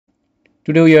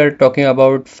Today we are talking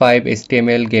about 5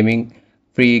 HTML gaming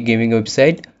free gaming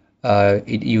website.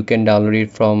 You can download it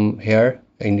from here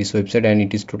in this website and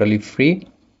it is totally free.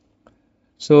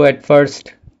 So at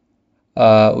first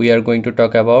we are going to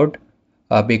talk about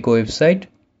Beko website.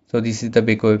 So this is the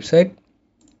Beko website.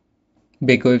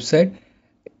 Beko website.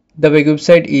 The Beko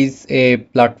website is a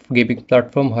gaming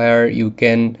platform where you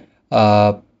can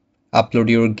uh, upload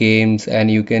your games and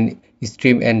you can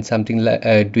stream and something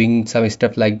like doing some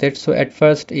stuff like that. So at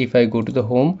first if I go to the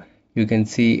home, you can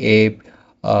see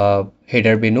a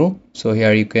header menu. So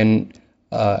here you can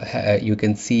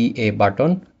see a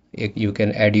button. You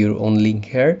can add your own link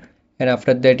here, and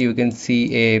after that you can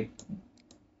see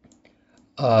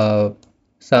a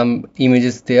some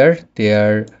images there.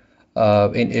 They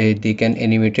can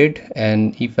animate it,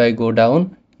 and if I go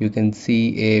down you can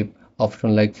see a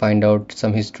option like find out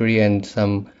some history and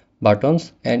some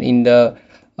buttons, and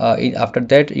after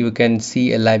that you can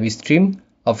see a live stream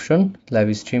option,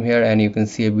 live stream here, and you can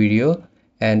see a video,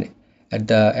 and at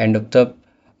the end of the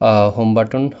home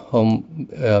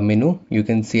menu you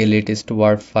can see a latest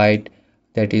war fight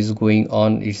that is going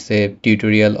on. It's a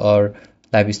tutorial or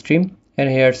live stream, and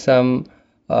here some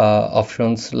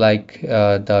options like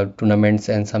the tournaments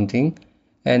and something,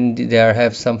 and there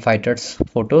have some fighters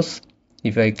photos.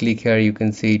 If I click here you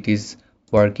can see it is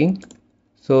working.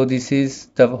 So this is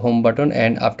the home button,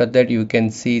 and after that you can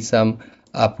see some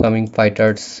upcoming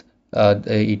fighters.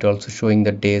 It also showing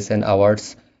the days and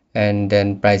hours and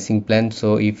then pricing plan.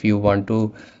 So if you want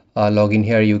to log in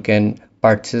here you can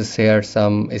purchase here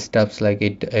some stuffs like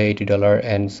 $80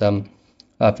 and some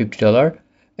 $50,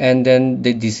 and then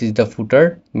this is the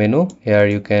footer menu. Here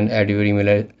you can add your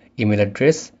email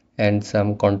address and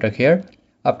some contact here.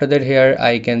 After that here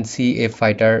I can see a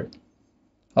fighter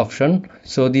option.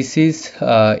 So this is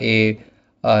a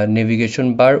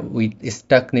navigation bar with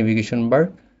stuck navigation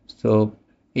bar. So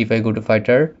if I go to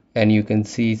fighter, and you can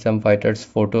see some fighters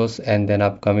photos and then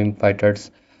upcoming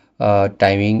fighters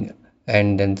timing,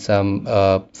 and then some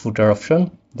footer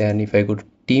option. Then if I go to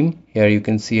team, here you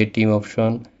can see a team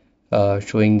option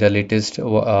showing the latest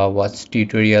watch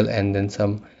tutorial, and then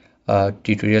some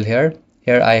tutorial here.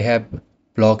 Here I have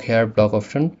blog, here blog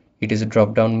option. It is a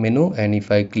drop down menu, and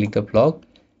if I click the blog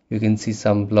you can see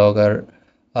some blog are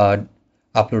uh,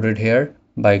 uploaded here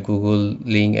by Google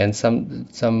link and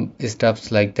some stuffs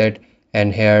like that.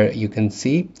 And here you can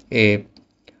see a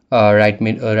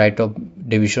right of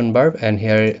division bar, and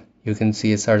here you can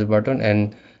see a search button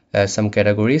and some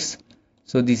categories.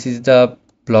 So this is the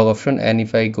blog option, and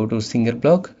if I go to single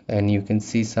blog, and you can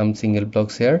see some single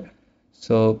blogs here.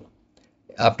 So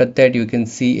after that you can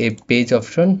see a page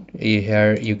option.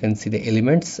 Here you can see the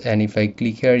elements, and if I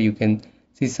click here you can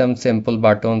see some sample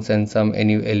buttons and some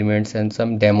any elements and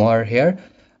some demo are here.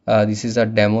 This is our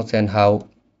demos and how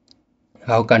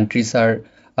countries are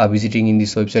visiting in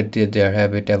this website. There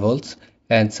have a tables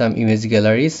and some image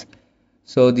galleries.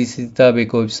 So this is the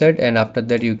Beko website, and after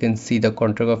that you can see the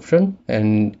contract option,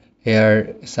 and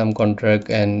here some contract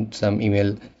and some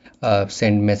email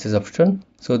send message option.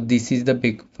 So this is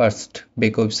the first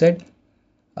Beko website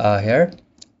here.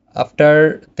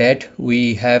 After that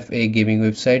we have a gaming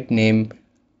website named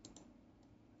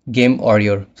Game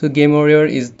Warrior. So Game Warrior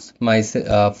is my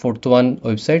fourth one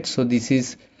website. So this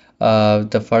is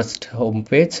the first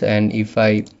homepage, and if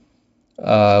I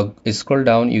scroll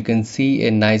down you can see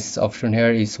a nice option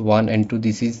here is 1 and 2.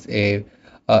 This is a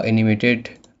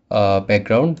animated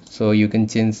background, so you can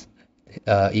change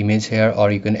image here,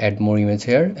 or you can add more image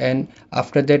here. And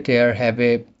after that here have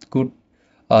a good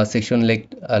section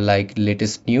like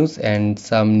latest news, and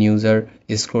some news are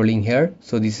scrolling here,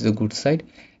 so this is a good site.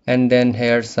 And then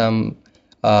here some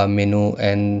menu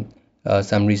and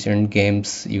some recent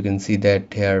games you can see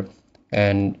that here.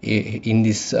 And in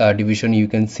this division you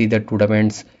can see the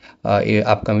tournaments,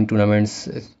 upcoming tournaments,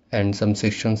 and some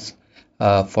sections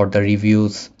for the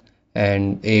reviews,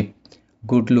 and a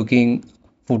good looking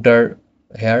footer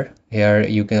here. Here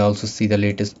you can also see the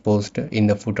latest post in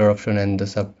the footer option and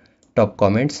the top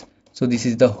comments. So this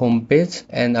is the home page,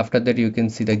 and after that you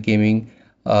can see the gaming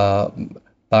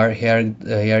bar here.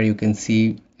 Here you can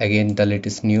see again the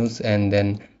latest news and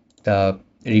then the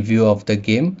review of the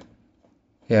game.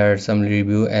 Here some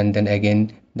review, and then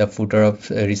again the footer of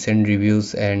recent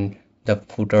reviews and the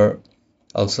footer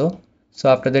also. So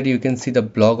after that you can see the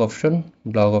blog option.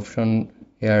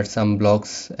 Here are some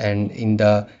blogs, and in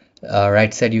the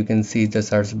right side you can see the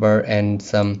search bar and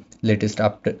some latest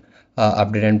update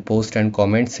and post and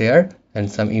comments here, and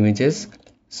some images.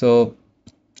 So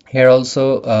here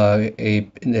also a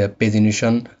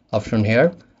pagination option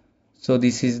here. So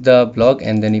this is the blog,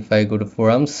 and then if I go to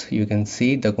forums you can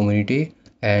see the community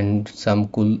and some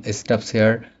cool stuffs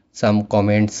here, some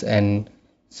comments and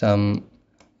some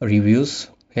reviews.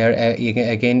 Here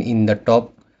again in the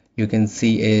top you can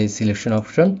see a selection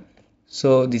option.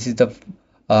 So this is the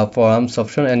forums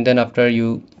option, and then after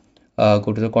you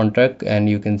go to the contract and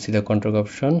you can see the contract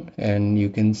option, and you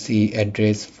can see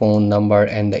address, phone number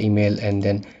and the email, and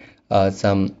then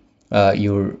some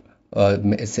your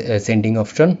sending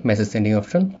option, message sending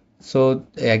option. So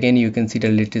again you can see the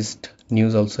latest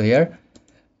news also here.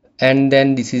 And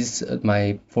then this is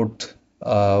my fourth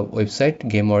website,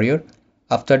 Game Warrior.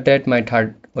 After that my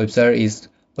third website is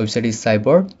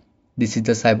Cyborg. This is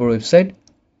the Cyber website.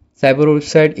 Cyber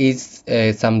website is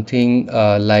something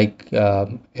like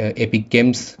Epic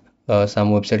Games,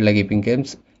 some website like Epic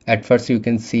Games. At first you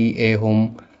can see a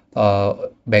home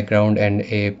background and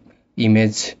a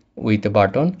image with a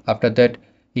button. After that,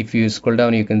 if you scroll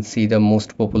down, you can see the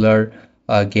most popular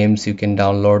games you can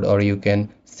download, or you can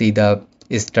see the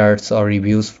starts or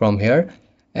reviews from here.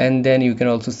 And then you can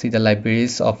also see the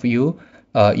libraries of your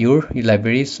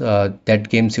libraries, that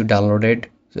games you downloaded,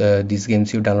 these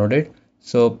games you downloaded.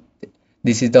 So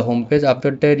this is the home page.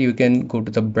 After that you can go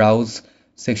to the browse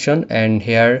section, and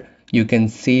here you can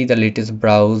see the latest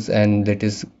browse and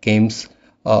latest games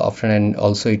option, and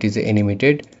also it is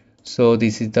animated. So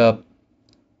this is the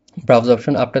browse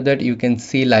option. After that you can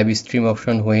see live stream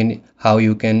option, when how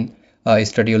you can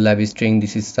start your live stream.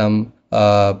 This is some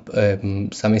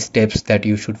steps that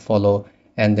you should follow,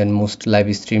 and then most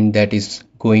live stream that is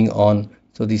going on.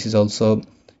 So this is also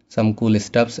some cool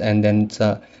stuffs. And then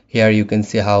here you can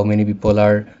see how many people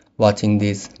are watching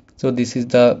this. So this is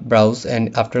the browse.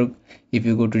 And after, if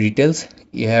you go to details,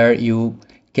 here you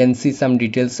can see some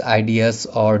details, ideas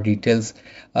or details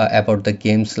about the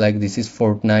games, like this is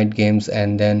Fortnite games,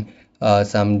 and then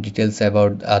some details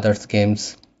about others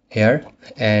games here.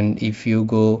 And if you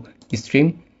go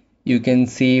stream, you can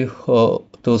see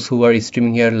those who are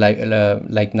streaming here,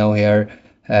 like now here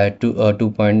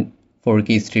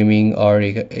 2.4K streaming, or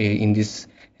in this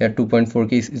here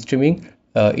 2.4K streaming.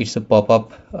 It's a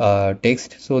pop-up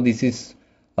text. So this is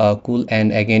cool.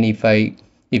 And again,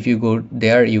 if you go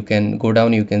there, you can go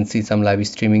down, you can see some live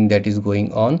streaming that is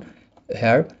going on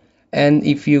here. And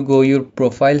if you go your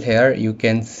profile here, you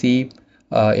can see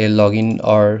a login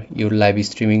or your live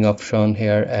streaming option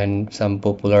here, and some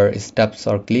popular stuffs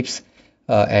or clips,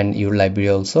 and your library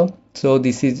also. So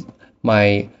this is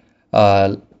my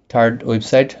third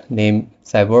website named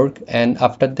Cyborg. And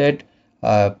after that,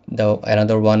 the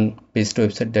another one based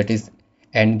website, that is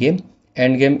Endgame.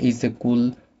 Endgame is a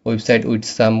cool website with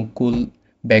some cool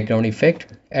background effect.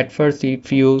 At first,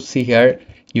 if you see here,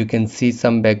 you can see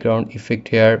some background effect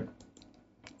here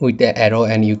with the arrow,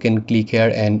 and you can click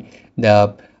here and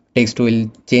the text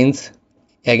will change.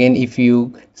 Again, if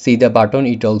you see the button,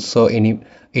 it also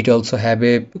have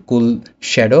a cool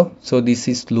shadow. So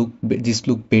this look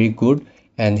very good.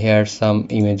 And here some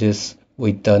images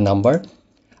with the number.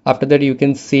 After that you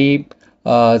can see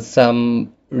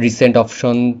some recent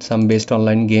option, some based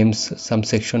online games, some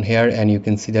section here, and you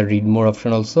can see the read more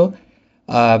option also.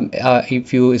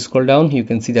 If you scroll down, you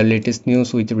can see the latest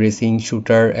news with racing,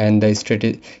 shooter and the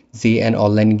strategy and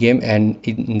online game. And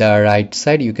in the right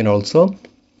side you can also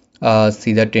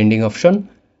see the trending option.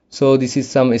 So this is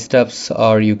some steps,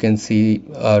 or you can see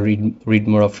read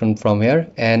more option from here.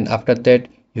 And after that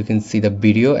you can see the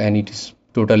video, and it is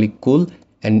totally cool,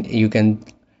 and you can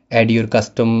add your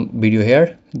custom video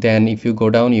here. Then if you go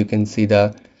down, you can see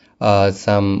the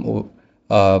some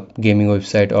gaming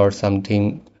website or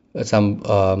something, some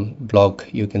blog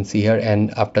you can see here.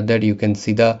 And after that you can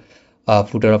see the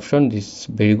footer option. This is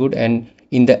very good. And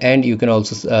in the end you can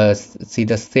also see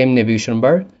the same navigation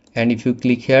bar. And if you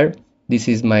click here, this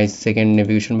is my second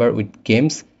navigation bar with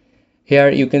games. Here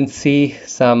you can see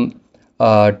some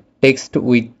text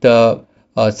with the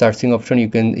searching option. You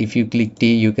can, if you click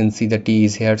T, you can see the T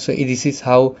is here. So this is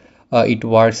how it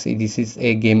works. This is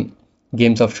a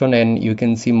games option, and you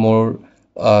can see more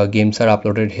games are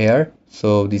uploaded here.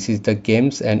 So this is the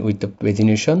games, and with the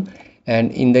pagination.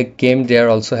 And in the game there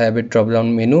also have a drop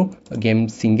down menu, a game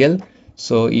single.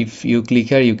 So if you click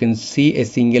here, you can see a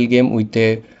single game with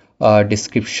a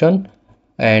description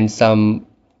and some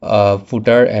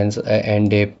footer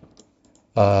and a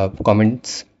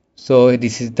comments. So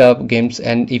this is the games.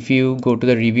 And if you go to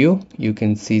the review, you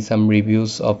can see some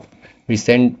reviews of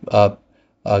recent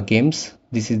games.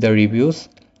 This is the reviews,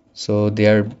 so they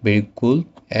are very cool.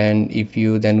 And if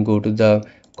you then go to the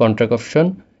contract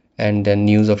option and then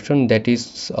news option, that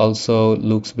is also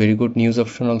looks very good. News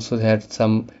option also had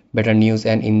some better news.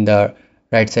 And in the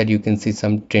right side you can see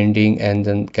some trending and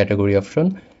then category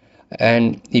option.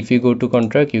 And if you go to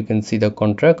contract, you can see the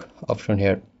contract option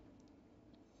here.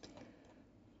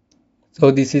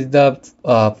 So this is the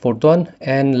fourth one,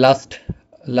 and last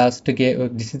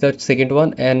game. This is the second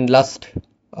one and last.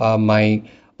 My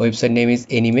website name is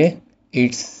Anime.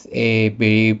 It's a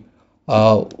very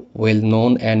well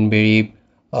known and very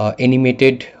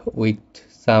animated with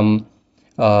some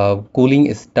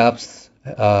cooling stuffs.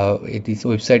 This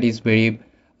website is very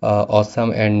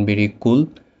awesome and very cool.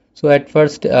 So at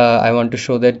first, I want to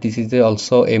show that this is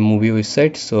also a movie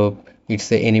website. So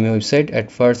it's a anime website.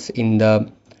 At first, in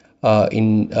the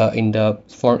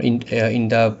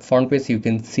front page, you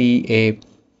can see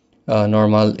a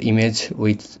normal image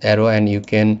with arrow, and you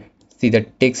can see the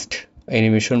text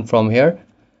animation from here.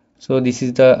 So this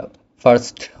is the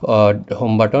first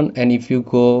home button, and if you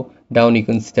go down, you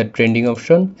can see the trending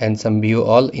option and some view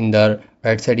all. In the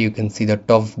right side, you can see the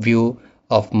top view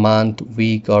of month,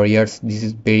 week or years. This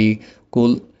is very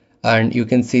cool, and you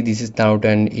can see this is now,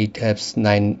 and it has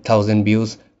 9,000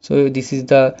 views. So this is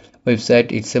the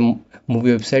website. It's a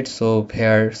movie website, so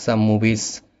here some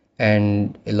movies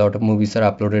and a lot of movies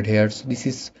are uploaded here. So this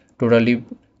is totally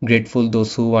grateful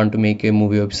those who want to make a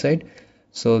movie website.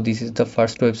 So this is the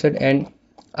first website, and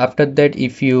after that,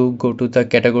 if you go to the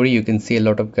category, you can see a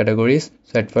lot of categories.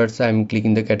 So at first I'm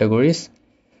clicking the categories.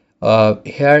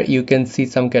 Here you can see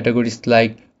some categories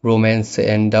like romance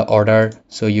and the order.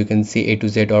 So you can see A to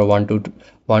Z or 1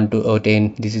 to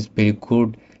 10. This is very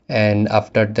good. And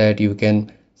after that, you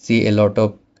can see a lot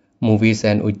of movies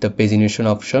and with the pagination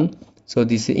option. So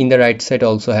this in the right side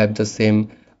also have the same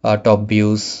top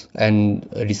views and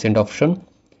recent option.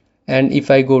 And if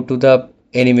I go to the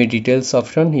anime details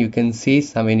option, you can see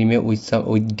some anime with some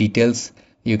with details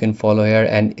you can follow here,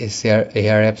 and here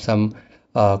have some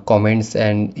comments,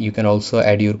 and you can also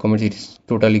add your comments. It is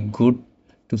totally good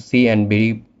to see and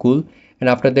very cool. And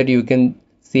after that, you can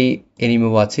see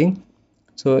anime watching.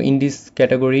 So in this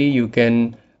category, you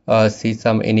can see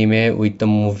some anime with the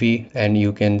movie, and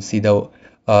you can see the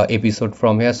episode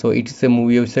from here. So it is a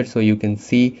movie website, so you can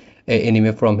see a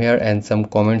anime from here and some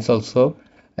comments also,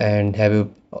 and have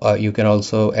a, you can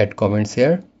also add comments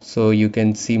here. So you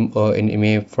can see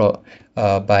anime from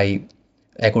by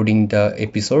according the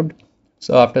episode.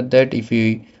 So after that, if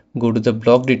we go to the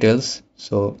blog details,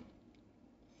 so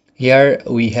here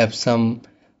we have some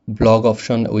blog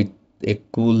option with a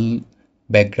cool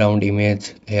background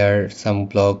image. Here some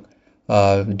blog,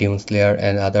 Demon Slayer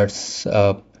and others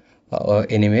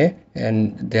anime,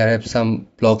 and there have some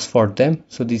blogs for them.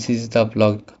 So this is the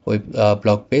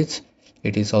blog page.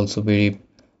 It is also very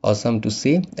awesome to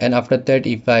see. And after that,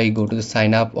 if I go to the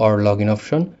sign up or login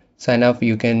option, sign up,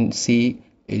 you can see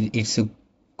it's a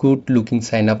good looking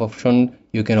sign up option.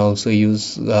 You can also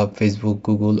use Facebook,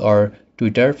 Google or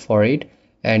Twitter for it.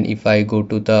 And if I go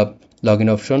to the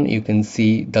login option, you can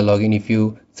see the login. If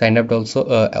you signed up also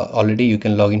already, you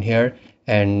can log in here.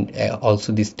 And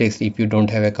also this text, if you don't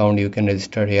have account, you can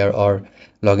register here or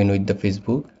log in with the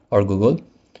Facebook or Google.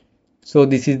 So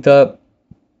this is the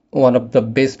one of the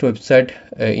best website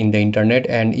in the internet.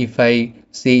 And if I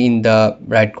see in the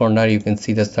right corner, you can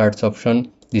see the search option.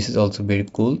 This is also very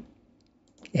cool.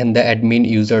 And the admin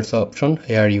users option,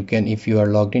 here you can, if you are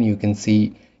logged in, you can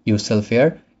see yourself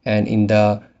here. And in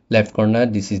the left corner,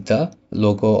 this is the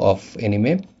logo of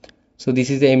anime. So this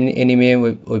is the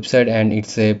anime website, and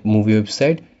it's a movie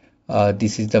website.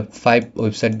 This is the 5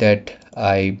 website that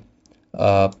I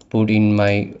put in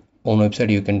my own website.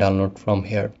 You can download from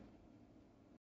here.